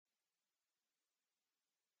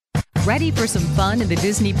Ready for some fun in the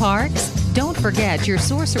Disney parks? Don't forget your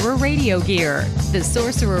Sorcerer Radio gear. The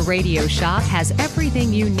Sorcerer Radio shop has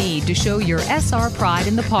everything you need to show your SR pride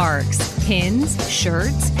in the parks. Pins,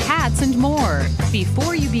 shirts, hats, and more.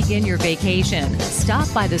 Before you begin your vacation,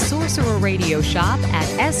 stop by the Sorcerer Radio shop at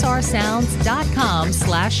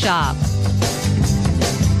srsounds.com/shop.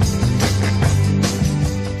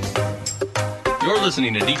 You're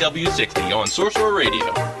listening to DW60 on Sorcerer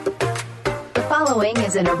Radio. The following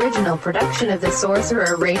is an original production of the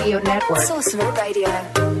Sorcerer Radio Network. Sorcerer Radio.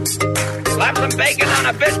 Slap some bacon on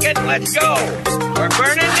a biscuit and let's go. We're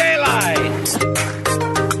burning daylight.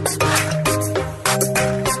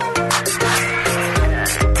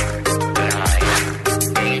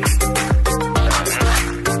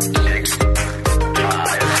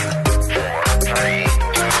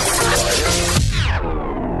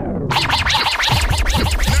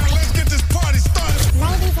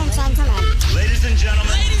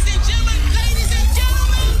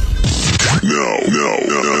 No.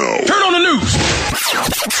 Turn on the news.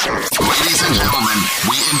 Ladies and gentlemen,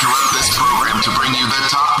 we interrupt this program to bring you the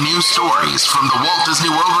top news stories from the Walt Disney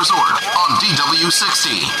World Resort on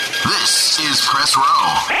DW60. This is Press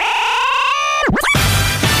Row.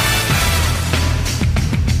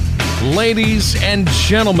 Ladies and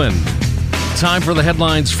gentlemen, time for the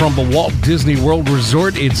headlines from the Walt Disney World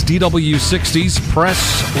Resort. It's DW60's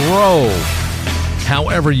Press Row.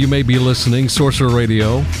 However you may be listening, Sorcerer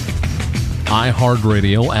Radio,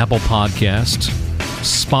 iHeartRadio, Apple Podcasts,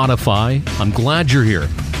 Spotify. I'm glad you're here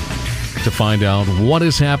to find out what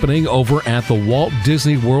is happening over at the Walt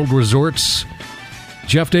Disney World Resorts.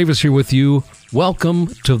 Jeff Davis here with you. Welcome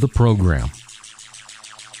to the program.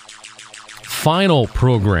 Final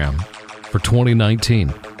program for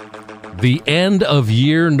 2019. The end of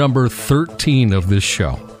year number 13 of this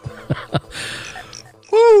show.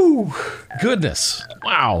 Woo! Goodness.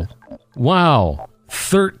 Wow.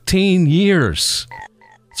 13 years.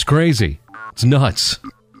 It's crazy. It's nuts.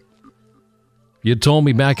 You told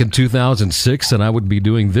me back in 2006 that I would be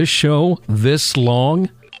doing this show this long.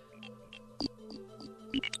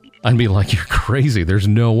 I'd be like, you're crazy. There's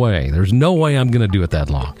no way. There's no way I'm going to do it that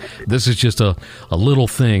long. This is just a little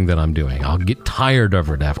thing that I'm doing. I'll get tired of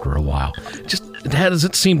it after a while. It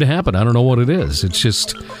doesn't seem to happen. I don't know what it is. It's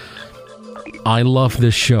just, I love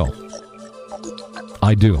this show.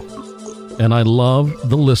 I do. And I love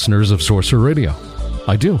the listeners of Sorcerer Radio.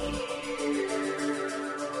 I do.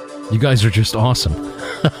 You guys are just awesome.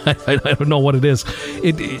 I don't know what it is.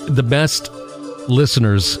 The best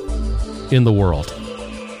listeners in the world.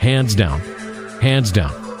 Hands down.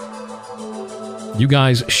 You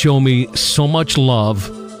guys show me so much love,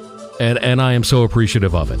 and I am so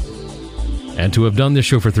appreciative of it. And to have done this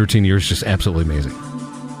show for 13 years is just absolutely amazing.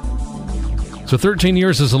 So 13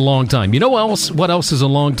 years is a long time. You know what else is a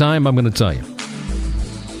long time? I'm going to tell you.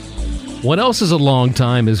 What else is a long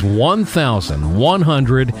time is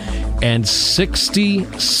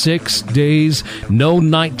 1,166 days, no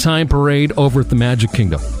nighttime parade over at the Magic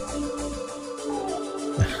Kingdom.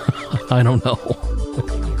 I don't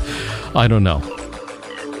know.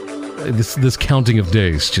 This counting of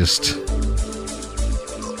days just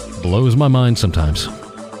blows my mind sometimes.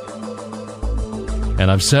 And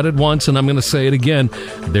I've said it once, and I'm going to say it again.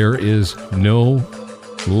 There is no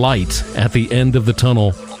light at the end of the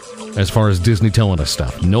tunnel as far as Disney telling us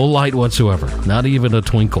stuff. No light whatsoever. Not even a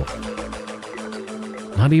twinkle.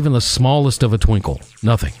 Not even the smallest of a twinkle.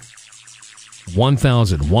 Nothing.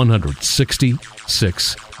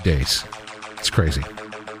 1,166 days. It's crazy.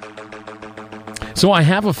 So I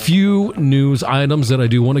have a few news items that I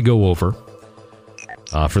do want to go over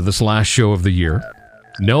for this last show of the year.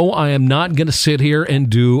 No, I am not going to sit here and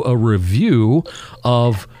do a review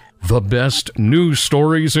of the best news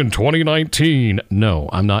stories in 2019. No,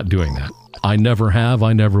 I'm not doing that. I never have.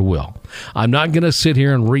 I never will. I'm not going to sit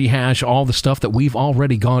here and rehash all the stuff that we've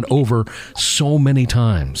already gone over so many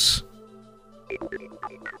times.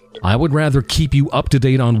 I would rather keep you up to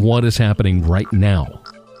date on what is happening right now.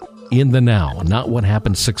 In the now. Not what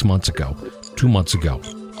happened 6 months ago, 2 months ago,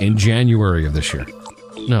 in January of this year.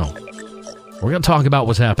 No. We're going to talk about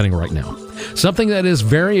what's happening right now. Something that is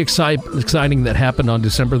very exciting that happened on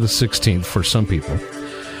December the 16th for some people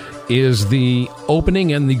is the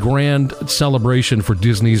opening and the grand celebration for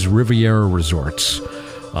Disney's Riviera Resorts,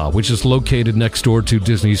 which is located next door to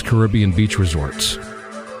Disney's Caribbean Beach Resorts.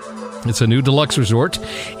 It's a new deluxe resort.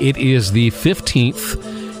 It is the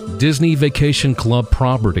 15th Disney Vacation Club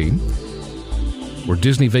property, where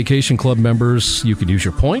Disney Vacation Club members, you can use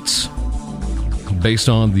your points based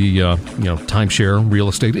on the timeshare real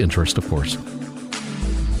estate interest, of course.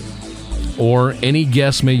 or any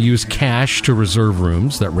guest may use cash to reserve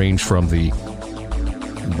rooms that range from the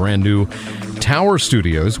brand new Tower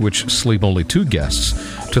Studios, which sleep only 2 guests,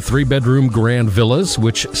 to 3-bedroom grand villas,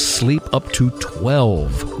 which sleep up to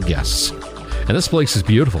 12 guests. And this place is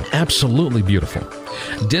beautiful, absolutely beautiful.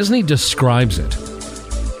 Disney describes it,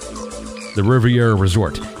 the Riviera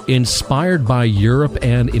Resort, inspired by Europe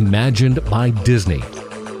and imagined by Disney.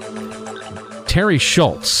 Terry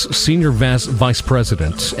Schultz, Senior Vice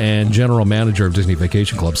President and General Manager of Disney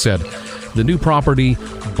Vacation Club, said the new property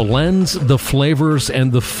blends the flavors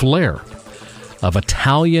and the flair of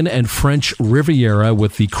Italian and French Riviera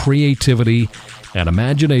with the creativity and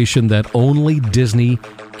imagination that only Disney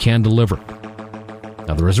can deliver.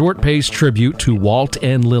 Now, the resort pays tribute to Walt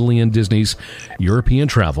and Lillian Disney's European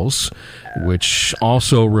travels, which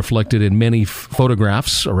also reflected in many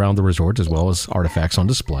photographs around the resort, as well as artifacts on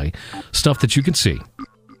display, stuff that you can see.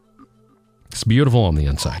 It's beautiful on the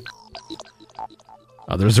inside.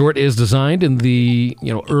 The resort is designed in the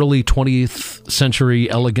early 20th century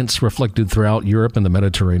elegance reflected throughout Europe and the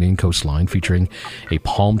Mediterranean coastline, featuring a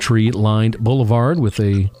palm tree-lined boulevard with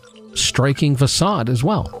a striking facade as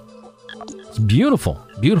well. It's beautiful,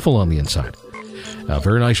 beautiful on the inside. A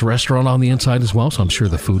very nice restaurant on the inside as well, so I'm sure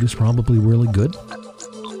the food is probably really good.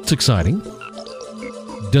 It's exciting.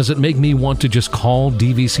 Does it make me want to just call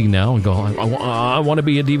DVC now and go, I want to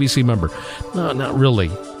be a DVC member? No, not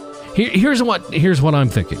really. Here's what I'm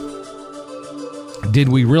thinking. Did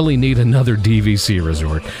we really need another DVC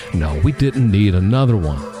resort? No, we didn't need another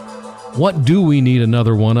one. What do we need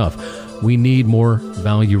another one of? We need more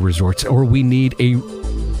value resorts, or we need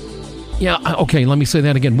let me say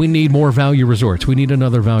that again. We need more value resorts. We need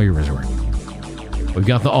another value resort. We've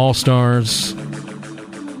got the All-Stars.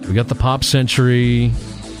 We got the Pop Century.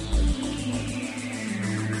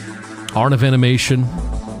 Art of Animation.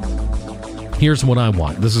 Here's what I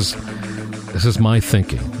want. This is my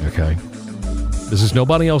thinking, okay? This is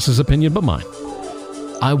nobody else's opinion but mine.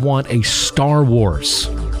 I want a Star Wars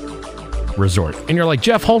resort. And you're like,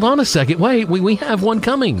 Jeff, hold on a second. Wait, we have one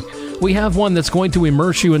coming. We have one that's going to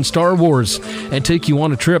immerse you in Star Wars and take you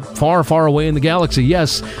on a trip far, far away in the galaxy.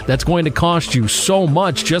 Yes, that's going to cost you so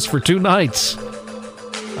much just for 2 nights.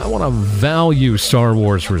 I want a value Star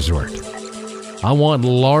Wars resort. I want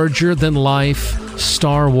larger-than-life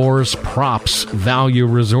Star Wars props value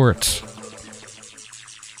resorts.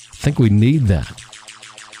 I think we need that.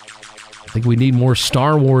 I think we need more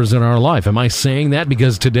Star Wars in our life. Am I saying that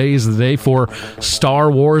because today is the day for Star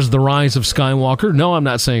Wars: The Rise of Skywalker? No, I'm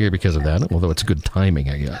not saying it because of that, although it's good timing,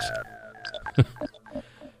 I guess.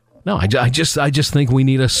 No, I just think we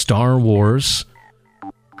need a Star Wars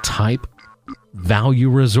type value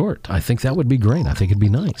resort. I think that would be great. I think it'd be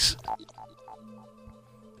nice.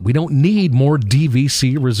 We don't need more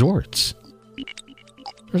DVC resorts.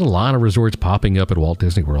 There's a lot of resorts popping up at Walt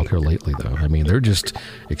Disney World here lately, though. I mean, they're just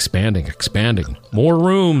expanding. More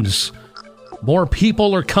rooms. More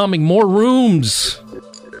people are coming. More rooms.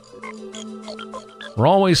 We're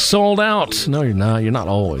always sold out. No, you're not. You're not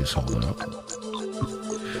always sold out.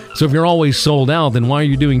 So if you're always sold out, then why are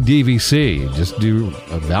you doing DVC? Just do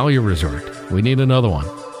a value resort. We need another one.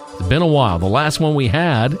 It's been a while. The last one we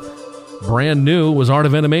had, brand new, was Art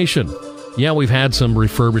of Animation. Yeah, we've had some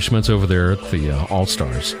refurbishments over there at the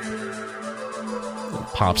All-Stars.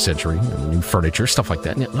 Pop Century, new furniture, stuff like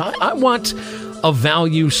that. I want a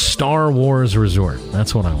value Star Wars resort.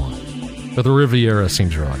 That's what I want. But the Riviera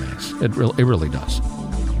seems really nice. It really does.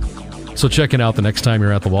 So check it out the next time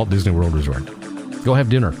you're at the Walt Disney World Resort. Go have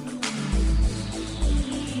dinner.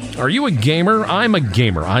 Are you a gamer? I'm a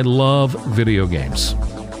gamer. I love video games.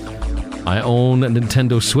 I own a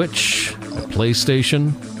Nintendo Switch, a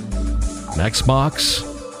PlayStation, an Xbox.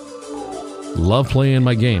 Love playing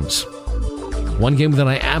my games. One game that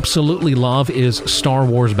I absolutely love is Star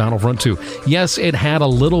Wars Battlefront 2. Yes, it had a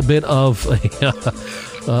little bit of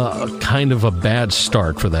a kind of a bad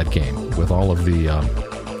start for that game with all of the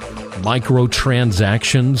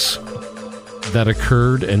microtransactions that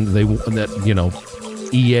occurred, and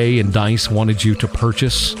EA and DICE wanted you to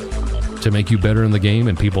purchase to make you better in the game,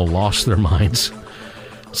 and people lost their minds.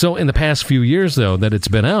 So in the past few years, though, that it's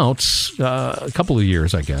been out, a couple of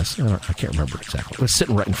years, I guess. I can't remember exactly. It's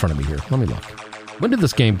sitting right in front of me here. Let me look. When did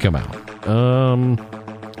this game come out?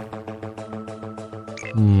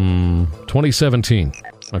 2017.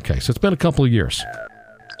 Okay, so it's been a couple of years.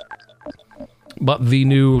 But the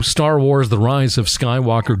new Star Wars: The Rise of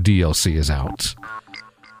Skywalker DLC is out.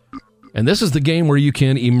 And this is the game where you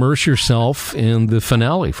can immerse yourself in the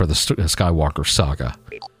finale for the Skywalker saga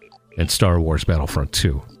in Star Wars Battlefront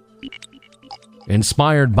 2.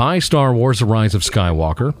 Inspired by Star Wars: The Rise of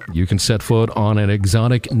Skywalker, you can set foot on an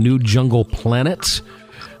exotic new jungle planet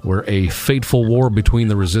where a fateful war between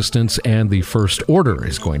the Resistance and the First Order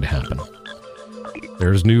is going to happen.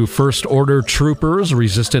 There's new First Order troopers,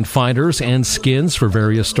 resistant fighters, and skins for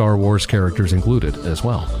various Star Wars characters included as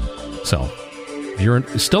well. So, if you're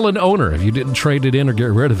still an owner, if you didn't trade it in or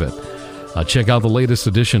get rid of it, check out the latest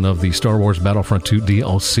edition of the Star Wars Battlefront 2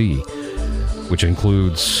 DLC, which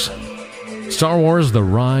includes Star Wars: The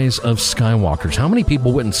Rise of Skywalkers. How many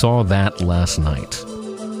people went and saw that last night?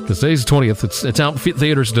 Because today's the 20th. It's out in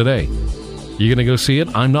theaters today. You going to go see it?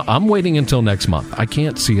 I'm waiting until next month. I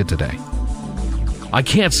can't see it today. I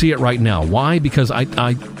can't see it right now. Why? Because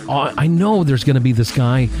I know there's going to be this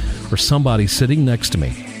guy or somebody sitting next to me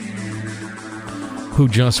who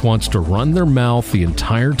just wants to run their mouth the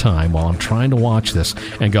entire time while I'm trying to watch this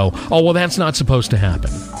and go, oh, well, that's not supposed to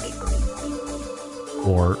happen.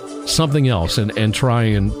 Or something else and try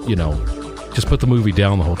and, just put the movie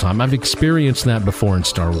down the whole time. I've experienced that before in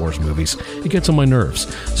Star Wars movies. It gets on my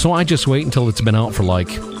nerves. So I just wait until it's been out for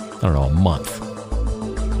a month.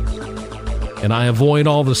 And I avoid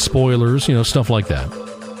all the spoilers, stuff like that.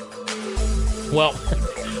 Well,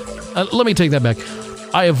 let me take that back.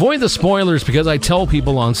 I avoid the spoilers because I tell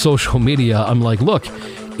people on social media, I'm like, look,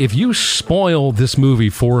 if you spoil this movie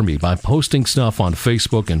for me by posting stuff on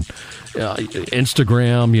Facebook and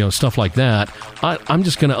Instagram, stuff like that, I'm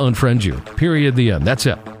just going to unfriend you. Period. The end. That's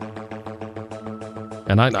it.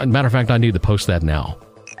 And matter of fact, I need to post that now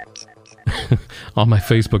on my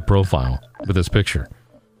Facebook profile with this picture.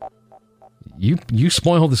 You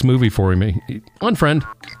spoil this movie for me. Unfriend.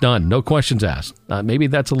 Done. No questions asked. Maybe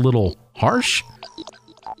that's a little harsh,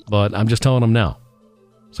 but I'm just telling them now.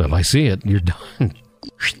 So if I see it, you're done.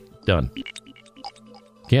 Done.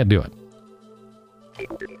 Can't do it.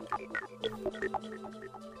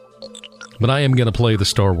 But I am going to play the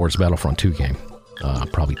Star Wars Battlefront 2 game,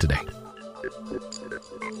 probably today.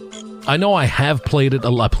 I know I have played it.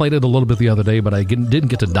 I played it a little bit the other day, but I didn't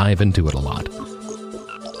get to dive into it a lot.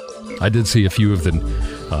 I did see a few of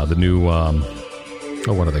the new,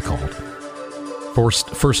 what are they called?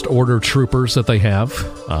 First Order troopers that they have.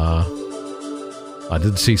 I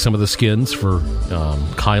did see some of the skins for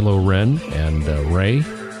Kylo Ren and Rey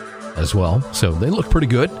as well. So they look pretty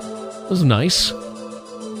good. It was nice.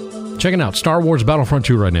 Checking out Star Wars Battlefront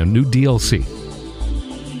 2 right now. New DLC.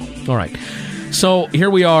 All right. So here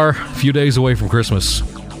we are, a few days away from Christmas.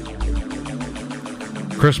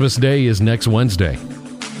 Christmas Day is next Wednesday.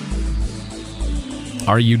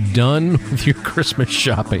 Are you done with your Christmas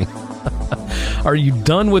shopping? Are you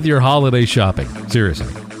done with your holiday shopping?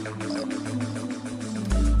 Seriously.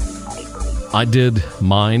 I did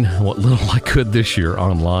mine, what little I could this year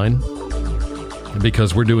online,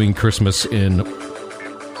 because we're doing Christmas in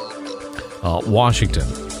Washington.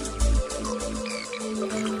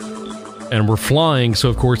 And we're flying, so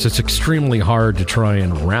of course it's extremely hard to try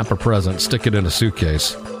and wrap a present, stick it in a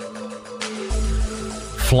suitcase,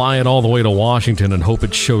 fly it all the way to Washington and hope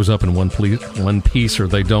it shows up in one piece or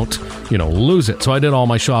they don't, lose it. So I did all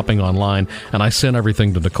my shopping online, and I sent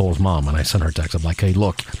everything to Nicole's mom, and I sent her a text. I'm like, hey,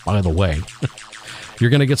 look, by the way, you're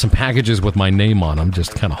going to get some packages with my name on them.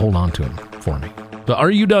 Just kind of hold on to them for me. So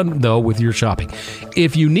are you done, though, with your shopping?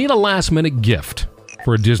 If you need a last-minute gift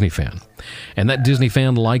for a Disney fan, and that Disney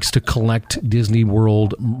fan likes to collect Disney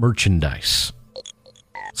World merchandise,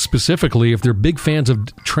 specifically if they're big fans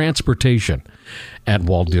of transportation at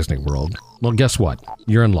Walt Disney World, well, guess what?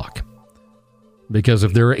 You're in luck. Because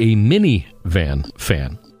if they're a minivan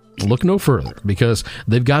fan, look no further, because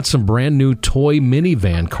they've got some brand new toy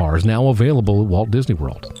minivan cars now available at Walt Disney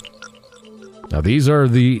World. Now, these are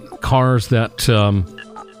the cars that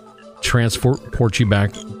transport you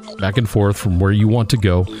back and forth from where you want to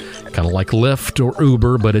go, kind of like Lyft or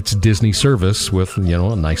Uber, but it's Disney service with,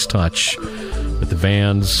 a nice touch with the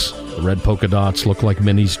vans. The red polka dots look like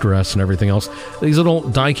Minnie's dress and everything else. These little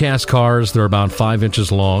die-cast cars, they're about 5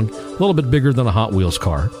 inches long, a little bit bigger than a Hot Wheels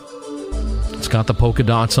car. It's got the polka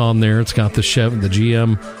dots on there. It's got the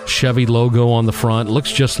GM Chevy logo on the front. It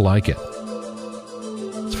looks just like it.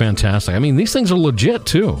 It's fantastic. I mean, these things are legit,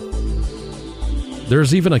 too.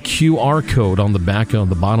 There's even a QR code on the back, on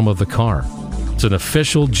the bottom of the car. It's an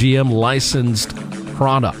official GM licensed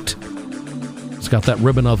product. It's got that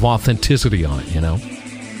ribbon of authenticity on it,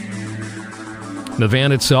 The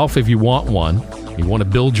van itself, if you want one, you want to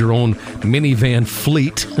build your own minivan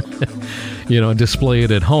fleet, display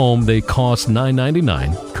it at home, they cost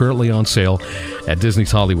 $9.99, currently on sale at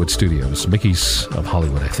Disney's Hollywood Studios. Mickey's of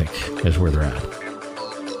Hollywood, I think, is where they're at.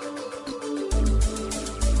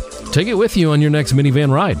 Take it with you on your next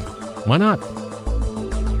minivan ride. Why not?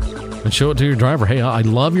 and show it to your driver. Hey, I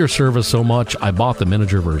love your service so much, I bought the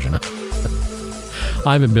miniature version.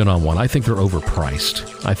 I haven't been on one. I think they're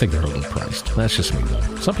overpriced. That's just me,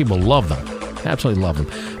 though. Some people love them. Absolutely love them.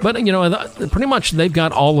 But, pretty much they've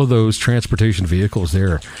got all of those transportation vehicles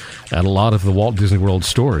there at a lot of the Walt Disney World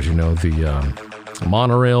stores. The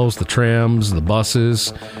monorails, the trams, the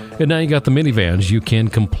buses. And now you got the minivans. You can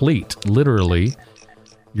complete, literally,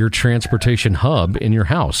 your transportation hub in your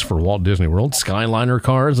house for Walt Disney World. Skyliner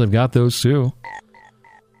cars, they've got those too.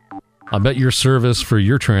 I bet your service for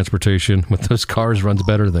your transportation with those cars runs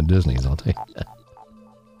better than Disney's, I'll tell you that.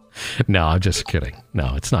 No, I'm just kidding.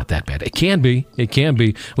 No, it's not that bad. It can be.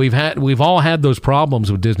 We've all had those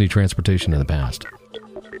problems with Disney transportation in the past,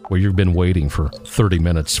 where you've been waiting for 30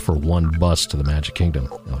 minutes for one bus to the Magic Kingdom.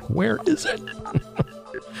 You're like, where is it?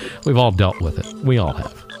 We've all dealt with it. We all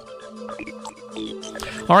have.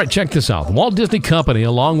 All right, check this out. The Walt Disney Company,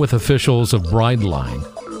 along with officials of Brideline,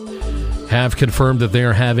 have confirmed that they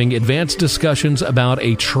are having advanced discussions about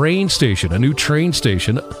a new train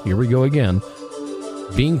station, here we go again,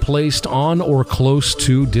 being placed on or close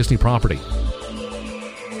to Disney property.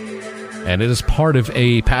 And it is part of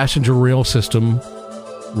a passenger rail system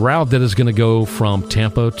route that is going to go from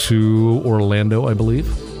Tampa to Orlando, I believe.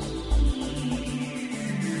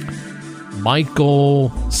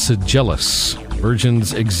 Michael Sigelis,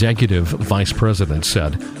 Virgin's executive vice president,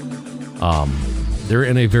 said they're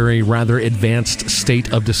in a rather advanced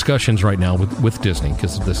state of discussions right now with Disney,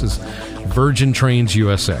 because this is Virgin Trains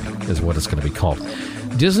USA is what it's going to be called.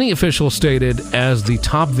 Disney officials stated, as the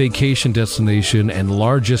top vacation destination and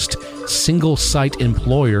largest single-site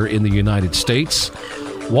employer in the United States,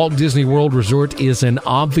 Walt Disney World Resort is an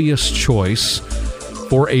obvious choice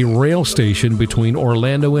for a rail station between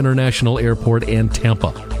Orlando International Airport and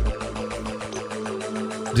Tampa.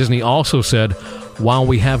 Disney also said, while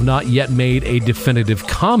we have not yet made a definitive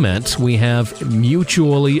comment, we have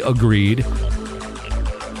mutually agreed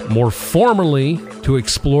more formally to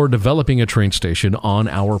explore developing a train station on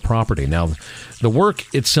our property. Now, the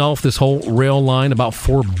work itself, this whole rail line, about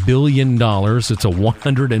 $4 billion. It's a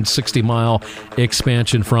 160-mile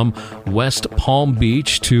expansion from West Palm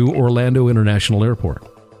Beach to Orlando International Airport.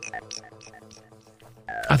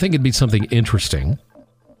 I think it'd be something interesting.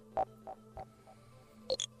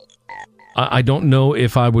 I don't know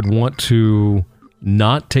if I would want to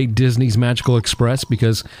not take Disney's Magical Express,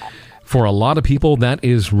 because for a lot of people, that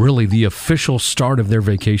is really the official start of their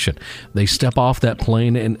vacation. They step off that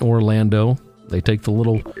plane in Orlando. They take the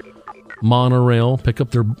little monorail, pick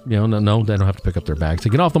up their, no, they don't have to pick up their bags. They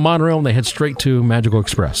get off the monorail and they head straight to Magical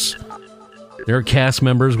Express. There are cast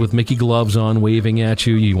members with Mickey gloves on waving at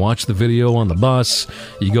you. You watch the video on the bus.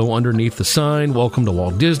 You go underneath the sign, "Welcome to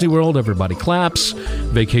Walt Disney World." Everybody claps.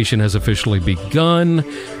 Vacation has officially begun.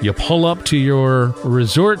 You pull up to your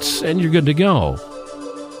resorts and you're good to go.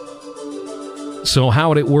 So how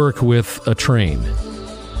would it work with a train?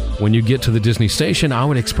 When you get to the Disney station, I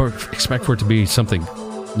would expect for it to be something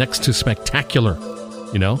next to spectacular,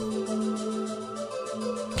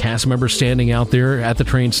 Cast members standing out there at the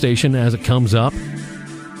train station as it comes up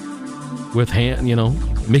with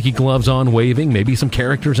Mickey gloves on waving, maybe some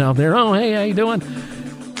characters out there. Oh, hey, how you doing?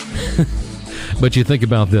 But you think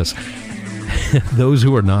about this. Those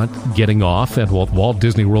who are not getting off at Walt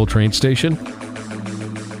Disney World train station,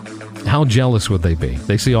 how jealous would they be?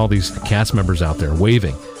 They see all these cast members out there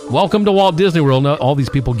waving. "Welcome to Walt Disney World." Now, all these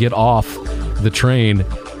people get off the train.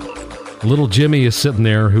 Little Jimmy is sitting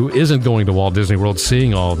there, who isn't going to Walt Disney World,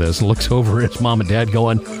 seeing all this, and looks over at his mom and dad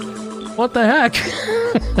going, "What the heck?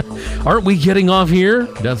 Aren't we getting off here?"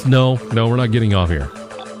 No, we're not getting off here.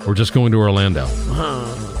 We're just going to Orlando.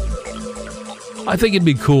 I think it'd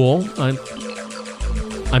be cool.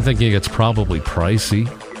 I'm thinking it's probably pricey,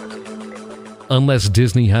 unless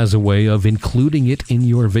Disney has a way of including it in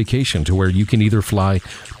your vacation to where you can either fly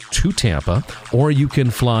to Tampa or you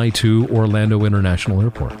can fly to Orlando International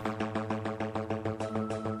Airport.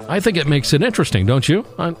 I think it makes it interesting, don't you?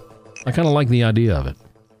 I kind of like the idea of it.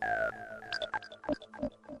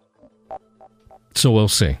 So we'll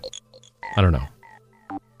see. I don't know.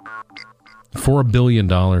 For $1 billion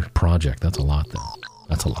project, that's a lot, though.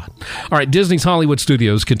 That's a lot. All right, Disney's Hollywood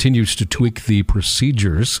Studios continues to tweak the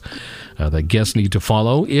procedures that guests need to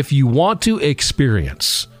follow if you want to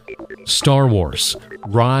experience Star Wars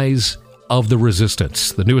Rise of the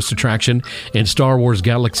Resistance, the newest attraction in Star Wars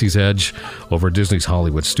Galaxy's Edge over Disney's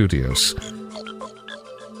Hollywood Studios.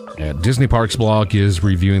 Disney Parks blog is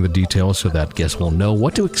reviewing the details so that guests will know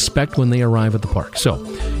what to expect when they arrive at the park. So,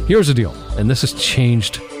 here's the deal, and this has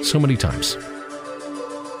changed so many times.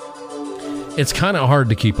 It's kind of hard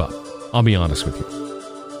to keep up, I'll be honest with you,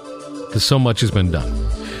 because so much has been done.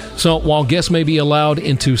 So while guests may be allowed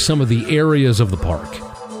into some of the areas of the park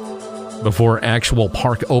before actual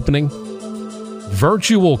park opening,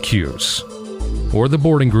 virtual queues, or the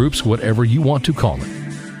boarding groups, whatever you want to call it,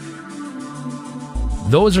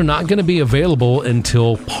 those are not going to be available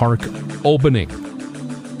until park opening.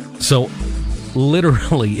 So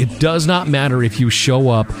literally, it does not matter if you show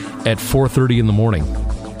up at 4:30 in the morning.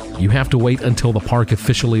 You have to wait until the park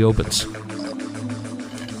officially opens.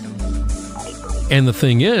 And the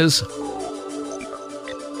thing is,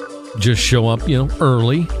 just show up,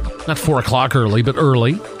 early. Not 4 o'clock early, but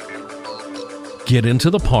early. Get into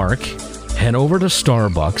the park. Head over to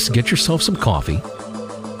Starbucks. Get yourself some coffee.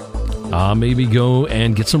 Maybe go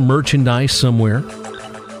and get some merchandise somewhere.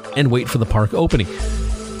 And wait for the park opening.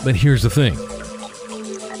 But here's the thing.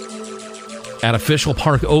 At official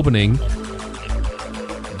park opening,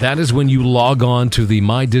 that is when you log on to the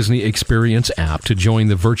My Disney Experience app to join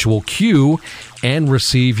the virtual queue and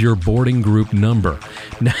receive your boarding group number.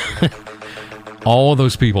 Now, all of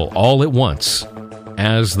those people, all at once,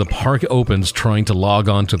 as the park opens, trying to log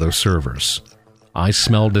on to those servers. I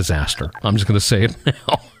smell disaster. I'm just going to say it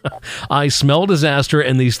now. I smell disaster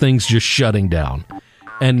and these things just shutting down.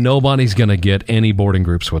 And nobody's going to get any boarding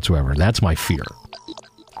groups whatsoever. That's my fear.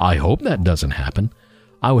 I hope that doesn't happen.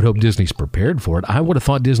 I would hope Disney's prepared for it. I would have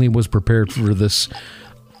thought Disney was prepared for this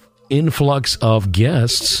influx of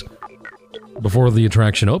guests before the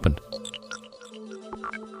attraction opened.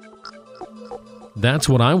 That's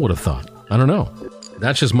what I would have thought. I don't know.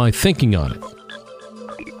 That's just my thinking on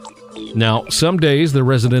it. Now, some days the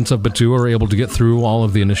residents of Batuu are able to get through all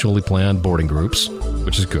of the initially planned boarding groups,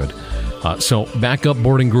 which is good. So backup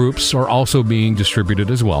boarding groups are also being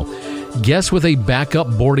distributed as well. Guests with a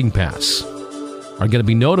backup boarding pass are going to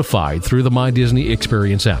be notified through the My Disney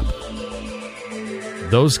Experience app.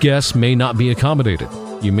 Those guests may not be accommodated.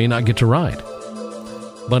 You may not get to ride.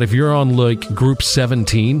 But if you're on group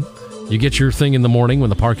 17, you get your thing in the morning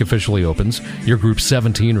when the park officially opens, you're group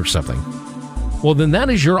 17 or something. Well, then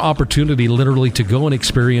that is your opportunity literally to go and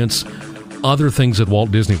experience other things at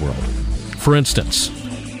Walt Disney World. For instance,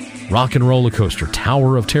 Rock and Roller Coaster,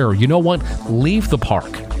 Tower of Terror. You know what? Leave the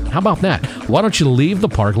park. How about that? Why don't you leave the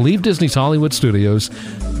park, leave Disney's Hollywood Studios,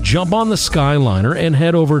 jump on the Skyliner, and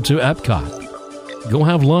head over to Epcot. Go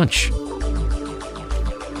have lunch.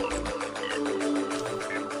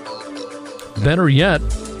 Better yet,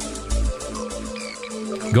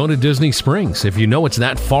 go to Disney Springs. If you know it's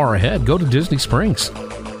that far ahead, go to Disney Springs.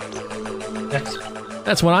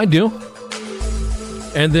 That's what I do.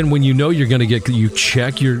 And then when you know you're going to get, you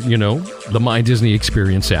check your, the My Disney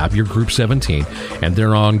Experience app, your group 17, and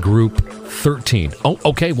they're on group 13. Oh,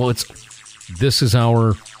 okay. Well, this is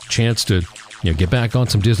our chance to, get back on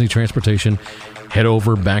some Disney transportation, head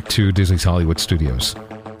over back to Disney's Hollywood Studios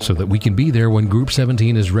so that we can be there when group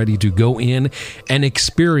 17 is ready to go in and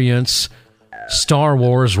experience Star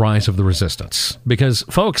Wars Rise of the Resistance. Because,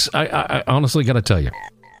 folks, I honestly got to tell you,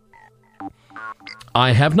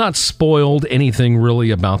 I have not spoiled anything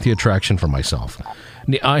really about the attraction for myself.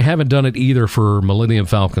 I haven't done it either for Millennium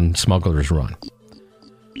Falcon Smuggler's Run.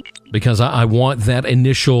 Because I want that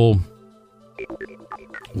initial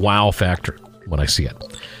wow factor when I see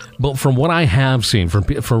it. But from what I have seen,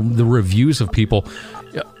 from the reviews of people,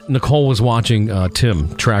 Nicole was watching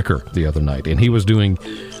Tim Tracker the other night, and he was doing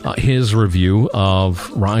his review of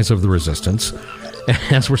Rise of the Resistance.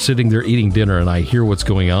 As we're sitting there eating dinner and I hear what's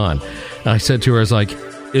going on, I said to her, I was like,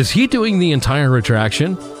 is he doing the entire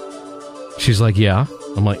attraction? She's like, yeah.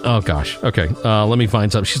 I'm like, oh gosh, okay, let me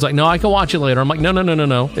find something. She's like, no, I can watch it later. I'm like,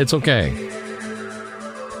 no, it's okay.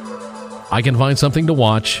 I can find something to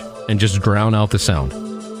watch and just drown out the sound.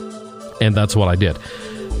 And that's what I did.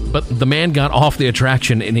 But the man got off the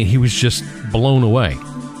attraction and he was just blown away.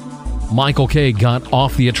 Michael K. got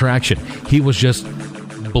off the attraction. He was just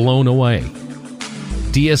blown away.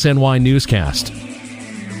 DSNY newscast,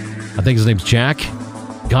 I think his name's Jack,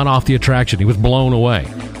 got off the attraction. He was blown away.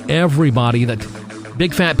 Everybody, that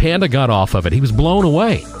Big Fat Panda got off of it. He was blown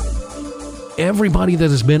away. Everybody that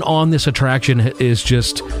has been on this attraction is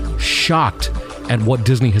just shocked at what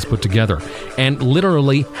Disney has put together and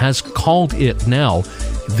literally has called it now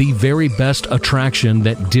the very best attraction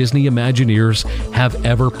that Disney Imagineers have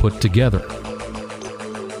ever put together.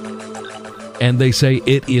 And they say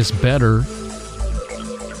it is better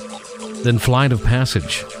than Flight of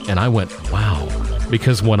Passage. And I went, wow.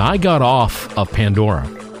 Because when I got off of Pandora,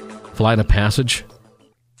 Flight of Passage,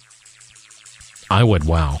 I went,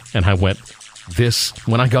 wow. And I went,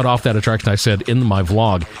 when I got off that attraction, I said in my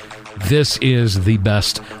vlog, this is the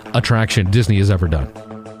best attraction Disney has ever done.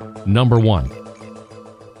 Number one.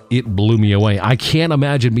 It blew me away. I can't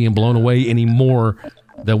imagine being blown away any more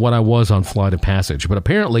than what I was on Flight of Passage. But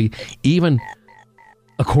apparently, even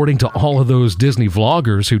according to all of those Disney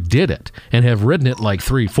vloggers who did it and have ridden it like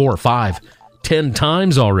 3, 4, 5, 10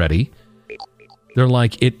 times already, they're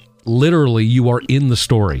like, it literally, you are in the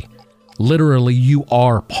story. Literally, you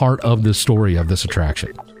are part of the story of this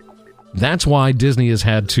attraction. That's why Disney has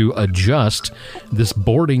had to adjust this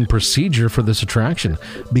boarding procedure for this attraction,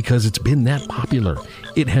 because it's been that popular.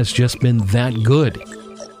 It has just been that good.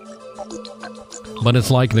 But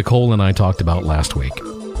it's like Nicole and I talked about last week,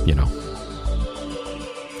 you know.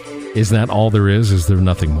 Is that all there is? Is there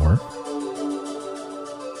nothing more?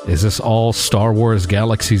 Is this all Star Wars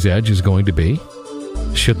Galaxy's Edge is going to be?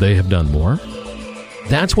 Should they have done more?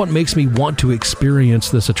 That's what makes me want to experience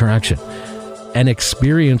this attraction and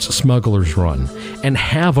experience Smuggler's Run and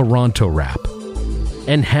have a Ronto wrap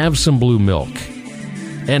and have some blue milk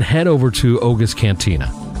and head over to Oga's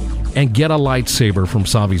Cantina and get a lightsaber from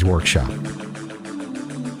Savi's workshop.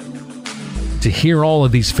 To hear all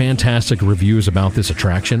of these fantastic reviews about this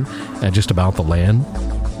attraction and just about the land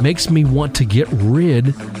makes me want to get rid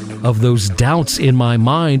of those doubts in my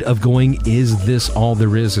mind of going, is this all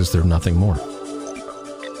there is? Is there nothing more?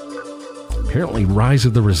 Apparently, Rise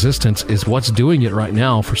of the Resistance is what's doing it right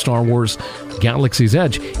now for Star Wars Galaxy's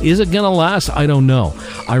Edge. Is it going to last? I don't know.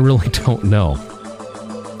 I really don't know.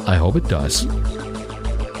 I hope it does.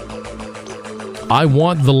 I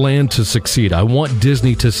want the land to succeed. I want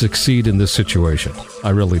Disney to succeed in this situation. I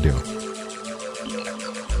really do.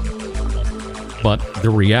 But the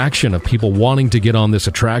reaction of people wanting to get on this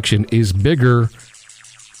attraction is bigger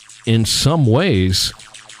in some ways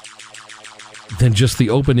than just the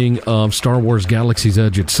opening of Star Wars Galaxy's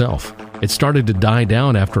Edge itself. It started to die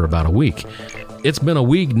down after about a week. It's been a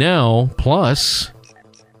week now, plus,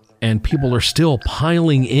 and people are still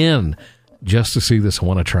piling in just to see this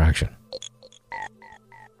one attraction.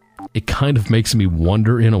 It kind of makes me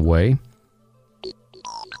wonder, in a way,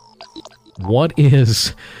 what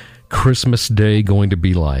is Christmas Day going to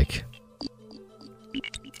be like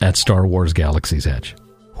at Star Wars Galaxy's Edge?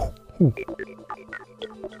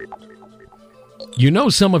 You know,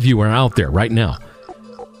 some of you are out there right now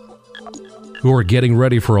who are getting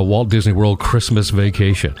ready for a Walt Disney World Christmas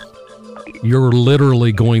vacation. You're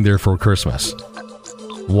literally going there for Christmas.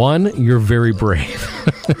 One, you're very brave.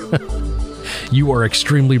 You are an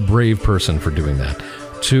extremely brave person for doing that.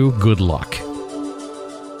 Two, good luck.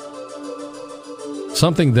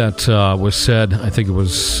 Something that was said, I think it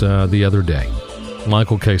was the other day.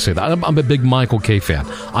 Michael K. said that. I'm a big Michael K. fan.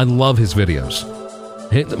 I love his videos.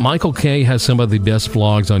 Michael K. has some of the best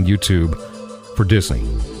vlogs on YouTube for Disney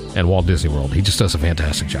and Walt Disney World. He just does a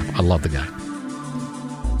fantastic job. I love the guy.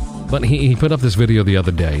 But he put up this video the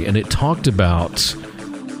other day, and it talked about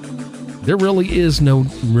there really is no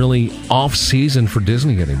really off-season for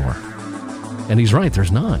Disney anymore. And he's right,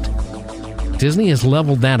 there's not. Disney has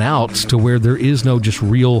leveled that out to where there is no just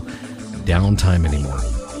real downtime anymore.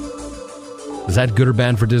 Is that good or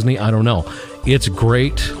bad for Disney? I don't know. It's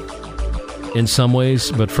great in some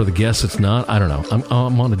ways, but for the guests it's not. I don't know.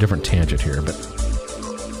 I'm on a different tangent here, but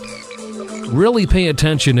really pay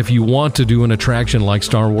attention if you want to do an attraction like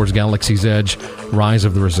Star Wars Galaxy's Edge, Rise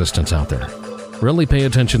of the Resistance out there. Really pay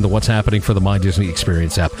attention to what's happening for the My Disney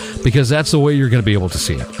Experience app, because that's the way you're going to be able to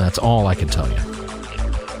see it. That's all I can tell you.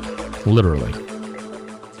 Literally.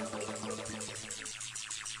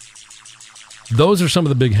 Those are some of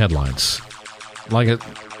the big headlines. Like at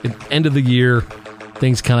the end of the year,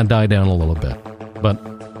 things kind of die down a little bit. But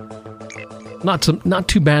not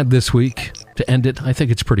too bad this week to end it. I think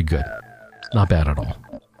it's pretty good. Not bad at all.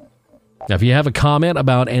 Now, if you have a comment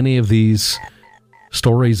about any of these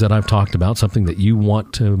stories that I've talked about, something that you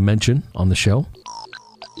want to mention on the show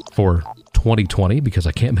for 2020, because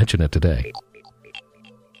I can't mention it today.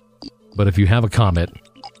 But if you have a comment,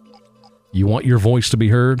 you want your voice to be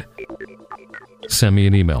heard, send me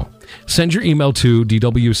an email. Send your email to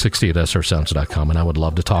dw60@srsounds.com, and I would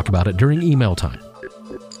love to talk about it during email time.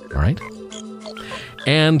 All right?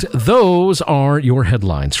 And those are your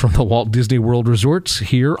headlines from the Walt Disney World Resorts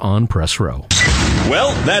here on Press Row.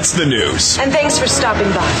 Well, that's the news. And thanks for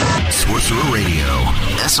stopping by. Sorcerer Radio,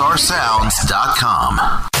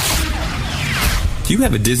 srsounds.com. Do you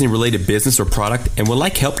have a Disney-related business or product and would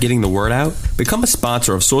like help getting the word out? Become a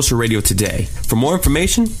sponsor of Sorcerer Radio today. For more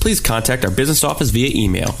information, please contact our business office via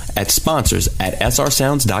email at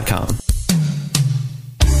sponsors@srsounds.com.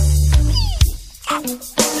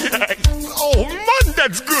 Oh, man,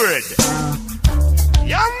 that's good.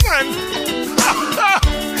 Yeah, man.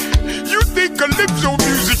 You think Calypso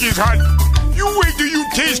music is hot? You wait till you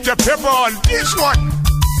taste the pepper on this one.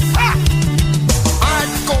 Ha!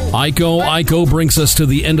 Hardcore. Aiko brings us to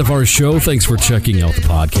the end of our show. Thanks for checking out the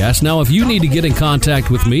podcast. Now, if you need to get in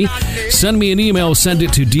contact with me, send me an email. Send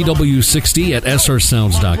it to dw60 at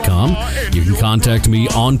srsounds.com. You can contact me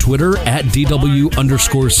on Twitter at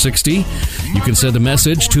DW_60. You can send a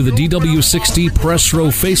message to the DW60 Press Row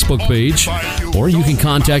Facebook page, or you can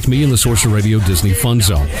contact me in the Sorcerer Radio Disney Fun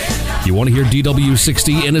Zone. You want to hear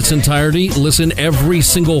DW60 in its entirety? Listen every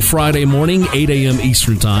single Friday morning, 8 a.m.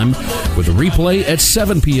 Eastern Time, with a replay at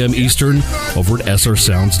 7 p.m. Eastern over at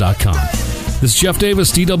srsounds.com. This is Jeff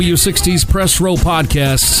Davis, DW60's Press Row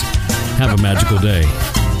Podcasts. Have a magical day.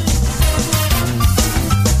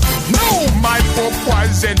 No, my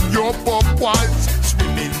purpose and your purpose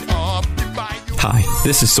swimming up the bayou. Hi,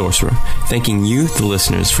 this is Sorcerer, thanking you, the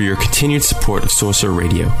listeners, for your continued support of Sorcerer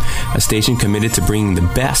Radio, a station committed to bringing the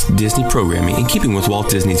best Disney programming in keeping with Walt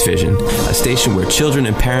Disney's vision, a station where children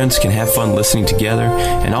and parents can have fun listening together,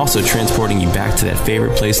 and also transporting you back to that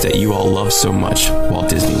favorite place that you all love so much, Walt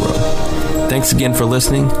Disney World. Thanks again for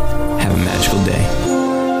listening. Have a magical day.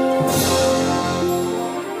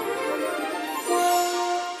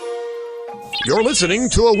 You're listening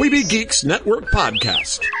to a Weeby Geeks Network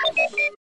podcast.